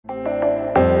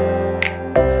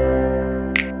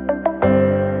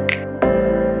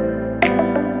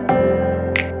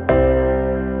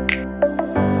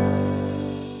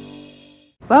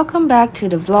Welcome back to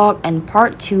the vlog and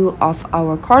part 2 of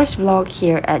our course vlog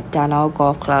here at Danau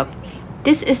Golf Club.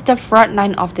 This is the front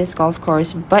 9 of this golf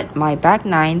course but my back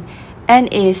 9, and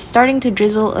it is starting to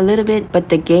drizzle a little bit, but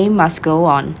the game must go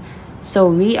on. So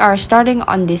we are starting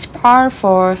on this par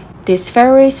 4. This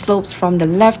fairway slopes from the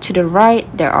left to the right.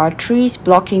 There are trees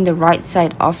blocking the right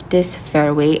side of this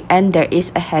fairway, and there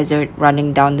is a hazard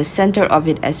running down the center of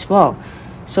it as well.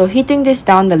 So hitting this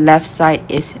down the left side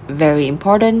is very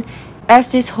important. As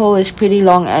this hole is pretty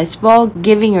long as well,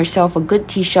 giving yourself a good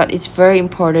tee shot is very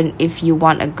important if you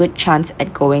want a good chance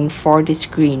at going for this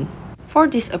green. For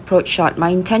this approach shot, my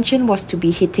intention was to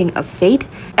be hitting a fade.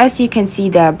 As you can see,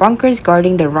 there are bunkers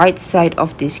guarding the right side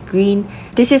of this green.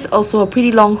 This is also a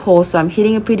pretty long hole, so I'm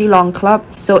hitting a pretty long club.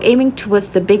 So aiming towards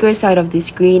the bigger side of this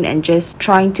green and just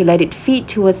trying to let it feed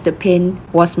towards the pin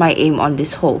was my aim on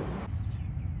this hole.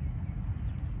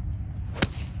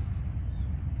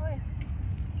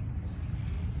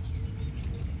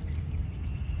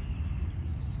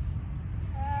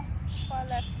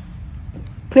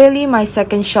 Clearly, my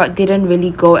second shot didn't really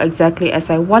go exactly as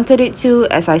I wanted it to.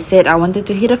 As I said, I wanted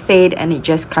to hit a fade and it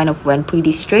just kind of went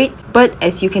pretty straight. But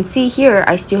as you can see here,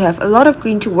 I still have a lot of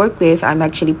green to work with. I'm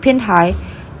actually pin high,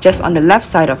 just on the left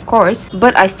side of course,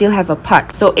 but I still have a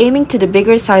putt. So aiming to the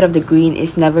bigger side of the green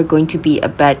is never going to be a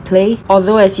bad play.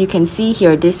 Although as you can see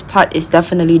here, this putt is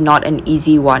definitely not an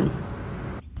easy one.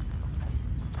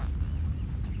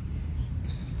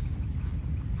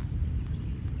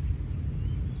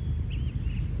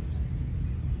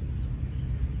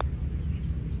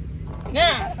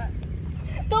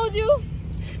 Told you.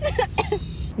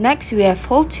 Next, we have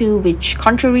hole 2, which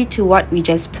contrary to what we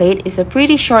just played is a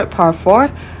pretty short par 4,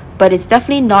 but it's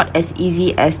definitely not as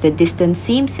easy as the distance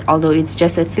seems. Although it's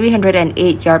just a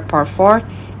 308 yard par 4,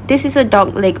 this is a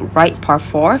dogleg right par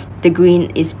 4. The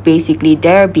green is basically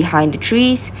there behind the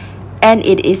trees, and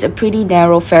it is a pretty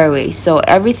narrow fairway, so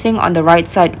everything on the right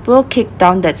side will kick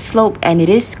down that slope, and it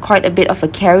is quite a bit of a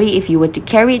carry if you were to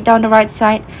carry it down the right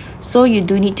side. So you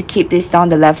do need to keep this down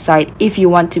the left side if you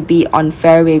want to be on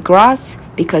fairway grass,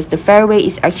 because the fairway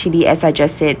is actually, as I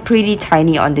just said, pretty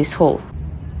tiny on this hole.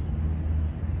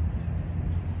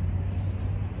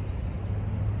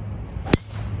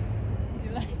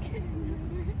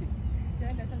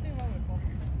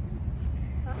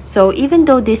 So even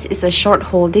though this is a short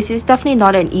hole, this is definitely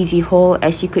not an easy hole.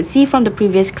 As you could see from the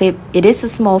previous clip, it is a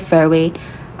small fairway.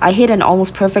 I hit an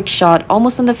almost perfect shot,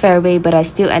 almost on the fairway, but I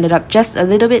still ended up just a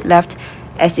little bit left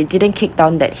as it didn't kick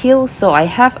down that hill, so I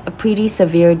have a pretty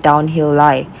severe downhill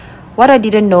lie. What I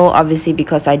didn't know, obviously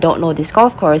because I don't know this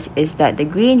golf course, is that the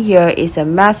green here is a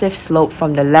massive slope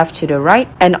from the left to the right,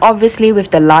 and obviously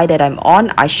with the lie that I'm on,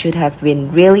 I should have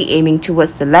been really aiming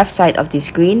towards the left side of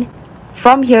this green.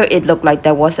 From here, it looked like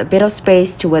there was a bit of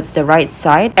space towards the right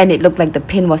side, and it looked like the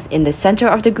pin was in the center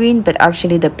of the green, but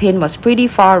actually the pin was pretty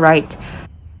far right.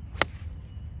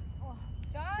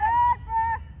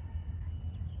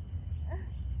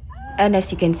 And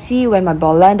as you can see, when my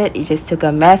ball landed, it just took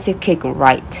a massive kick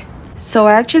right. So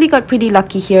I actually got pretty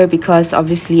lucky here because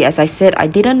obviously, as I said, I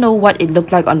didn't know what it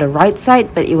looked like on the right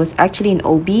side, but it was actually an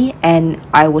OB and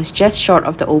I was just short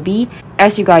of the OB.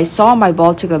 As you guys saw, my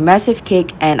ball took a massive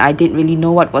kick and I didn't really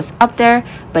know what was up there,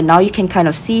 but now you can kind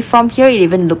of see from here it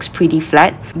even looks pretty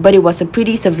flat, but it was a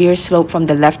pretty severe slope from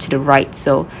the left to the right,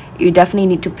 so you definitely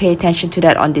need to pay attention to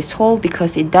that on this hole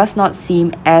because it does not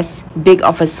seem as big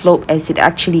of a slope as it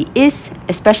actually is,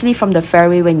 especially from the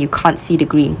fairway when you can't see the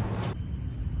green.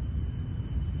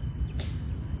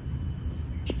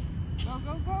 Go,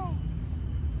 go, go.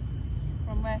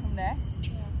 From where? From there?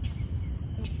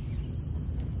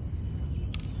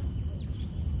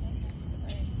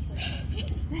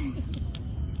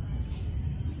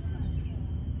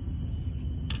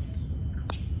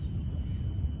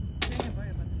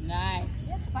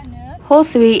 Hole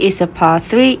 3 is a par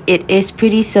 3. It is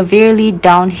pretty severely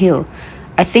downhill.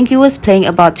 I think it was playing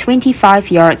about 25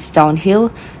 yards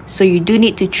downhill, so you do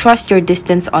need to trust your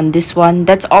distance on this one.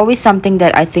 That's always something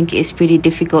that I think is pretty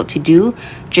difficult to do.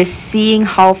 Just seeing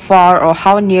how far or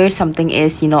how near something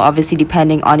is, obviously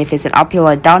depending on if it's an uphill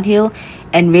or downhill,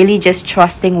 and really just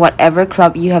trusting whatever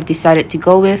club you have decided to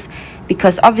go with.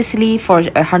 Because obviously for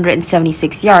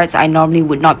 176 yards, I normally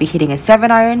would not be hitting a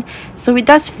 7-iron, so it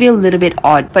does feel a little bit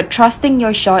odd. But trusting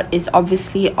your shot is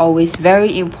obviously always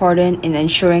very important in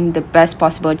ensuring the best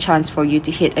possible chance for you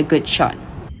to hit a good shot.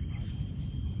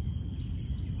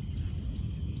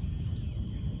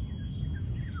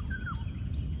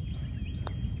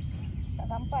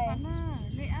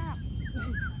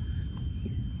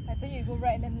 I thought you go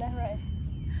right and then left, right?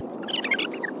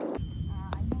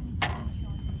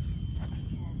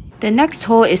 The next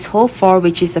hole is hole 4,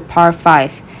 which is a par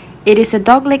 5. It is a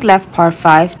dogleg left par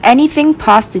 5. Anything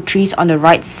past the trees on the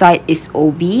right side is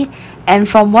OB, and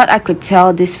from what I could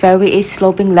tell, this fairway is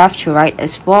sloping left to right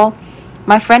as well.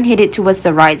 My friend hit it towards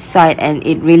the right side and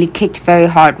it really kicked very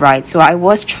hard right, so I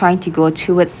was trying to go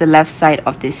towards the left side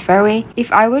of this fairway.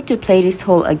 If I were to play this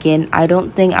hole again, I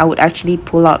don't think I would actually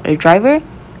pull out a driver,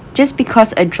 just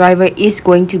because a driver is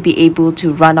going to be able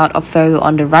to run out of fairway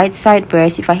on the right side,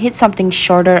 whereas if I hit something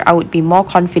shorter, I would be more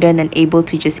confident and able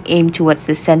to just aim towards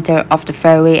the center of the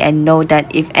fairway and know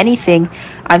that if anything,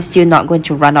 I'm still not going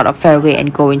to run out of fairway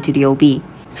and go into the OB.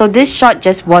 So this shot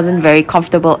just wasn't very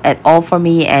comfortable at all for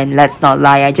me, and let's not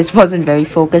lie, I just wasn't very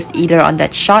focused either on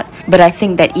that shot. But I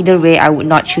think that either way, I would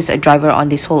not choose a driver on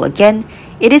this hole again.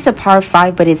 It is a par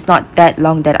 5, but it's not that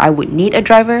long that I would need a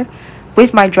driver.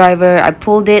 With my driver, I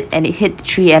pulled it and it hit the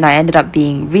tree and I ended up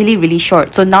being really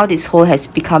short. So now this hole has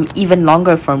become even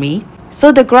longer for me.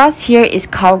 So the grass here is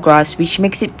cow grass, which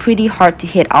makes it pretty hard to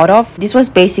hit out of. This was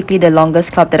basically the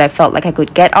longest club that I felt like I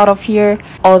could get out of here.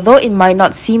 Although it might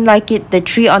not seem like it, the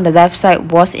tree on the left side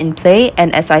was in play,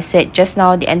 and as I said just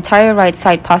now, the entire right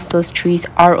side past those trees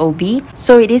are OB.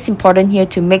 So it is important here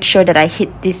to make sure that I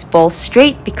hit this ball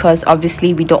straight, because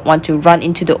obviously we don't want to run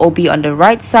into the OB on the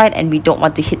right side and we don't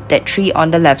want to hit that tree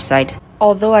on the left side.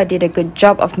 Although I did a good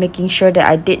job of making sure that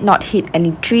I did not hit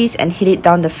any trees and hit it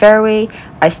down the fairway,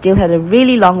 I still had a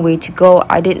really long way to go.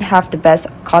 I didn't have the best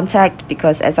contact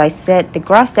because, as I said, the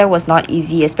grass there was not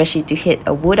easy, especially to hit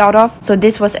a wood out of. So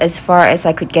this was as far as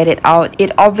I could get it out.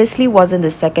 It obviously wasn't the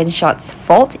second shot's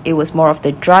fault. It was more of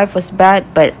the drive was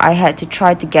bad, but I had to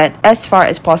try to get as far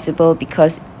as possible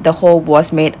because the hole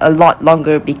was made a lot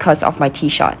longer because of my tee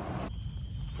shot.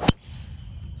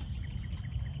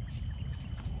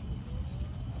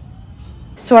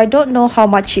 So I don't know how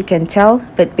much you can tell,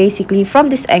 but basically from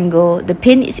this angle, the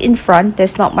pin is in front.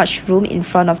 There's not much room in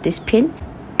front of this pin,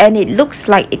 and it looks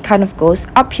like it kind of goes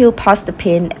uphill past the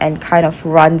pin and kind of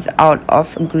runs out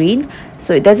of green.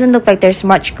 So it doesn't look like there's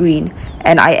much green,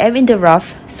 and I am in the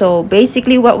rough. So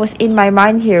basically what was in my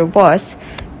mind here was,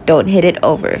 don't hit it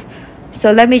over.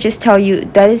 So let me just tell you,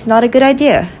 that is not a good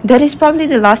idea. That is probably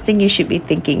the last thing you should be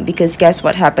thinking, because guess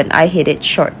what happened? I hit it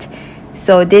short.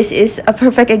 So this is a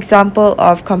perfect example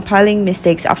of compiling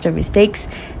mistakes after mistakes,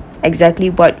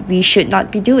 exactly what we should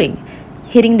not be doing.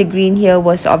 Hitting the green here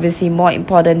was obviously more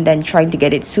important than trying to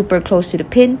get it super close to the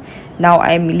pin. Now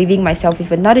I'm leaving myself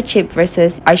with another chip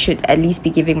versus I should at least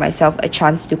be giving myself a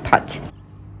chance to putt.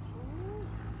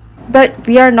 But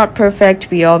we are not perfect,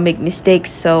 we all make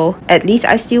mistakes, so at least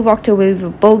I still walked away with a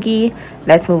bogey.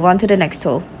 Let's move on to the next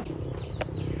hole.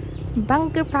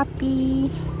 Bunker puppy!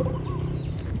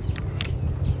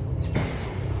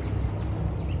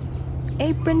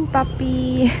 Apron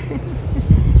puppy.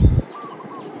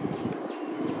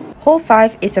 Hole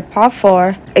 5 is a par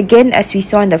 4. Again, as we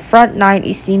saw in the front 9,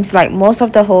 it seems like most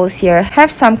of the holes here have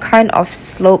some kind of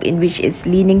slope in which it's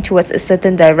leaning towards a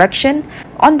certain direction.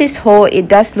 On this hole, it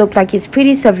does look like it's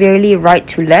pretty severely right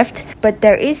to left, but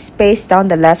there is space down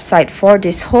the left side for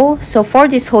this hole. So for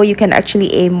this hole, you can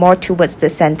actually aim more towards the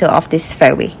center of this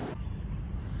fairway.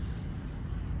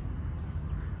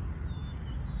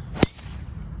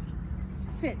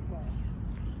 Sit, bro.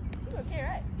 You okay,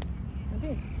 right? I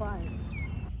think it's fine.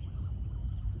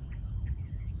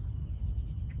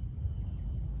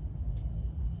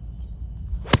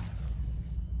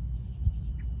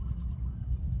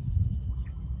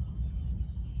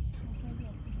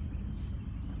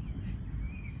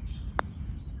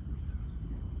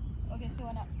 Okay, still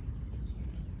one up.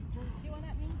 Still one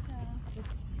up means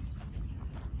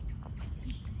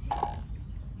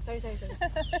Sorry.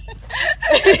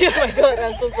 Oh my god,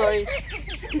 I'm so sorry.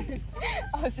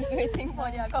 I was just waiting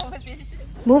for their conversation.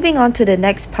 Moving on to the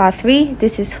next par 3,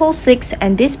 this is hole 6,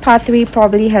 and this par 3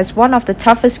 probably has one of the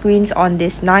toughest greens on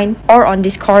this 9 or on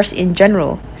this course in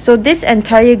general. So this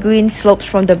entire green slopes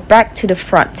from the back to the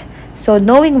front. So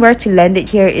knowing where to land it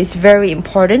here is very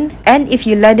important, and if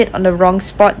you land it on the wrong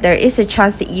spot, there is a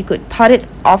chance that you could putt it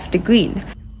off the green.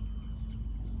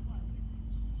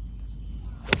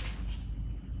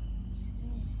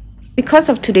 Because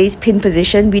of today's pin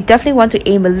position, we definitely want to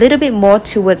aim a little bit more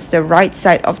towards the right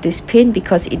side of this pin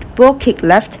because it will kick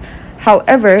left.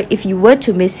 However, if you were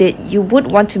to miss it, you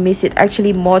would want to miss it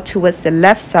actually more towards the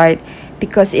left side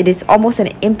because it is almost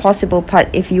an impossible putt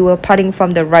if you were putting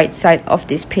from the right side of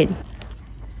this pin.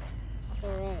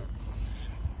 Alright.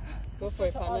 Go for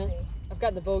it, partner. I've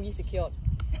got the bogey secured.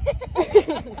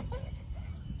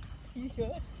 You sure?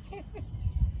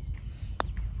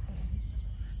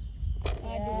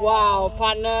 Wow,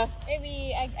 partner.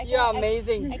 Maybe You're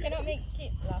amazing. I cannot make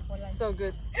it for lunch. so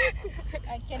good.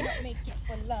 I cannot make it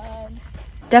for lunch.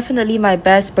 Definitely my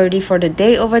best birdie for the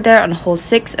day over there on hole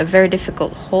 6, a very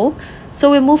difficult hole.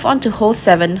 So we move on to hole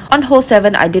 7. On hole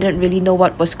 7, I didn't really know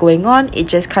what was going on. It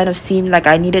just kind of seemed like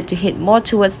I needed to hit more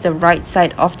towards the right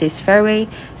side of this fairway.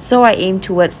 So I aimed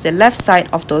towards the left side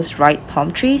of those right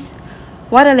palm trees.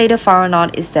 What I later found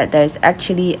out is that there's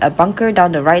actually a bunker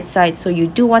down the right side. So you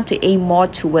do want to aim more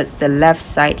towards the left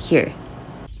side here.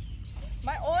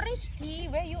 My orange tea,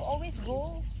 where you always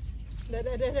go?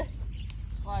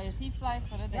 Wow, your tea fly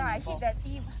further than I hit that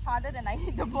tea harder than I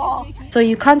hit the ball. So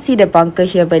you can't see the bunker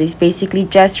here, but it's basically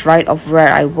just right of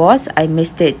where I was. I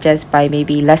missed it just by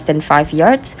maybe less than 5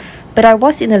 yards. But I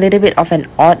was in a little bit of an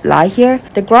odd lie here.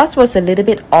 The grass was a little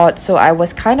bit odd, so I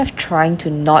was kind of trying to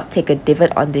not take a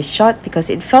divot on this shot because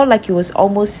it felt like it was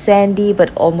almost sandy,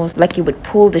 but almost like it would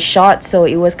pull the shot. So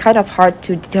it was kind of hard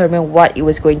to determine what it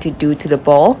was going to do to the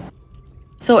ball.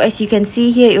 So as you can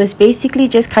see here, it was basically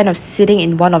just kind of sitting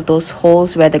in one of those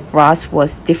holes where the grass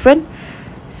was different.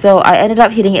 So I ended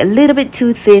up hitting it a little bit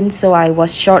too thin, so I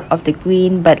was short of the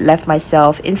green but left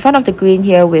myself in front of the green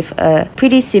here with a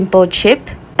pretty simple chip.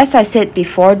 As I said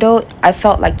before though, I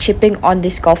felt like chipping on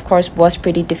this golf course was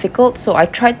pretty difficult, so I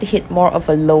tried to hit more of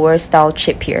a lower style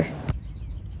chip here.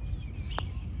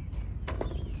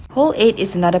 Hole 8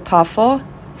 is another par 4.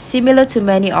 Similar to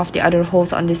many of the other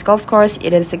holes on this golf course,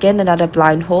 it is again another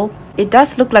blind hole. It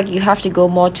does look like you have to go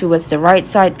more towards the right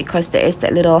side because there is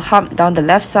that little hump down the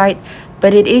left side,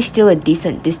 but it is still a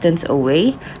decent distance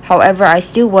away. However, I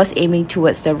still was aiming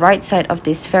towards the right side of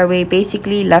this fairway,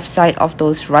 basically left side of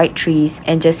those right trees,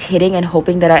 and just hitting and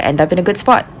hoping that I end up in a good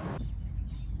spot.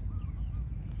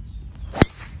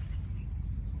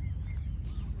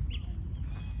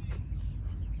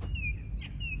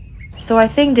 So I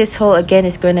think this hole again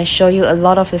is going to show you a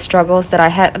lot of the struggles that I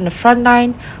had on the front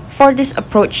nine. For this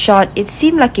approach shot, it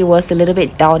seemed like it was a little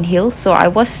bit downhill, so I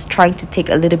was trying to take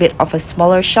a little bit of a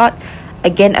smaller shot.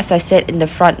 Again, as I said in the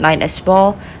front nine as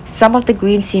well, some of the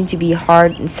greens seemed to be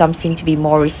hard and some seemed to be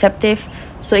more receptive.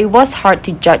 So it was hard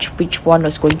to judge which one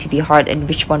was going to be hard and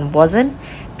which one wasn't.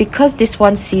 Because this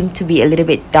one seemed to be a little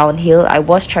bit downhill, I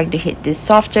was trying to hit this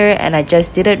softer and I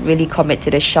just didn't really commit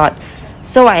to the shot.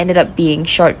 So I ended up being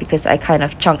short because I kind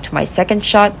of chunked my second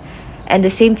shot. And the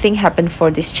same thing happened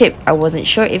for this chip. I wasn't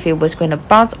sure if it was going to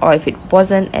bounce or if it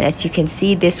wasn't. And as you can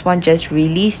see, this one just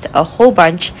released a whole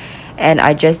bunch. And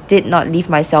I just did not leave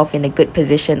myself in a good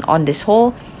position on this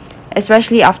hole,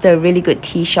 especially after a really good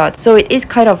tee shot. So it is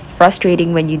kind of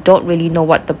frustrating when you don't really know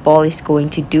what the ball is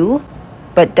going to do.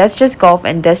 But that's just golf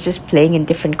and that's just playing in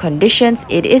different conditions.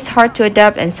 It is hard to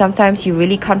adapt and sometimes you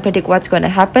really can't predict what's going to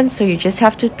happen. So you just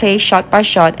have to play shot by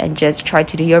shot and just try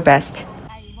to do your best.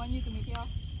 I want you to make it off.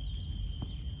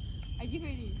 I give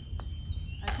ready.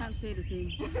 I can't say the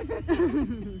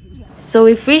same. So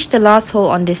we've reached the last hole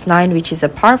on this 9, which is a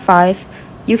par 5.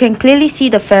 You can clearly see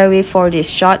the fairway for this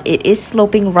shot. It is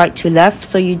sloping right to left,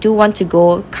 so you do want to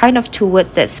go kind of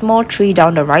towards that small tree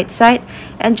down the right side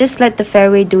and just let the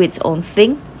fairway do its own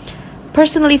thing.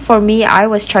 Personally for me, I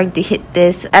was trying to hit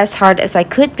this as hard as I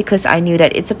could because I knew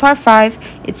that it's a par 5.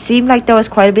 It seemed like there was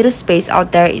quite a bit of space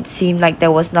out there. It seemed like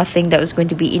there was nothing that was going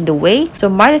to be in the way. So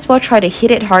might as well try to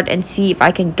hit it hard and see if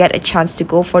I can get a chance to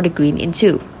go for the green in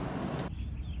 2.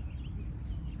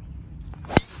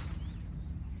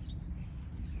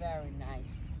 Very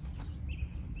nice.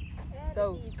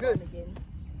 So good.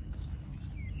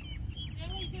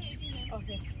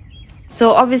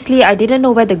 So obviously I didn't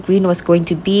know where the green was going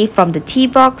to be from the tee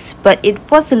box, but it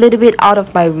was a little bit out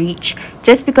of my reach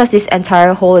just because this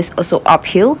entire hole is also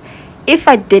uphill. If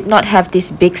I did not have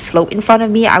this big slope in front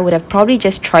of me, I would have probably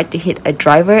just tried to hit a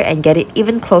driver and get it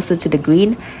even closer to the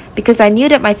green because I knew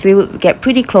that my 3 would get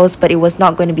pretty close, but it was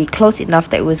not going to be close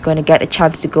enough that it was going to get a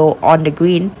chance to go on the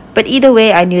green. But either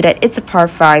way, I knew that it's a par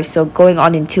 5, so going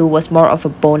on in 2 was more of a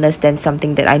bonus than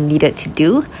something that I needed to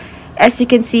do. As you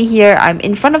can see here, I'm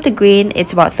in front of the green.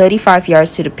 It's about 35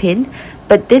 yards to the pin,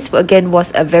 but this again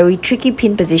was a very tricky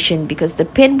pin position because the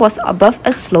pin was above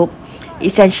a slope.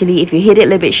 Essentially, if you hit it a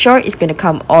little bit short, it's going to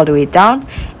come all the way down,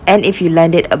 and if you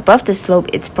land it above the slope,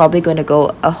 it's probably going to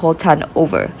go a whole ton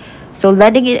over. So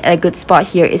landing it at a good spot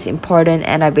here is important,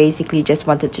 and I basically just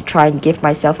wanted to try and give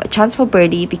myself a chance for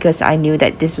birdie because I knew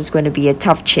that this was going to be a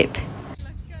tough chip.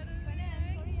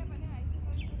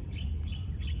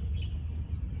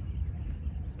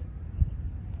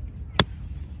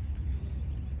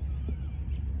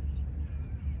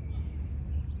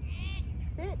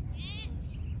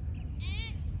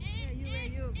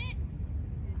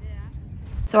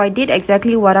 So I did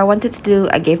exactly what I wanted to do.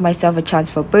 I gave myself a chance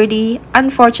for birdie.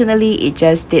 Unfortunately, it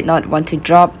just did not want to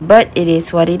drop, but it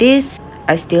is what it is.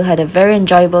 I still had a very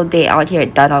enjoyable day out here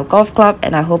at Danau Golf Club,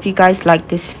 and I hope you guys liked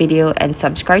this video and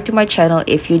subscribe to my channel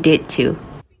if you did too.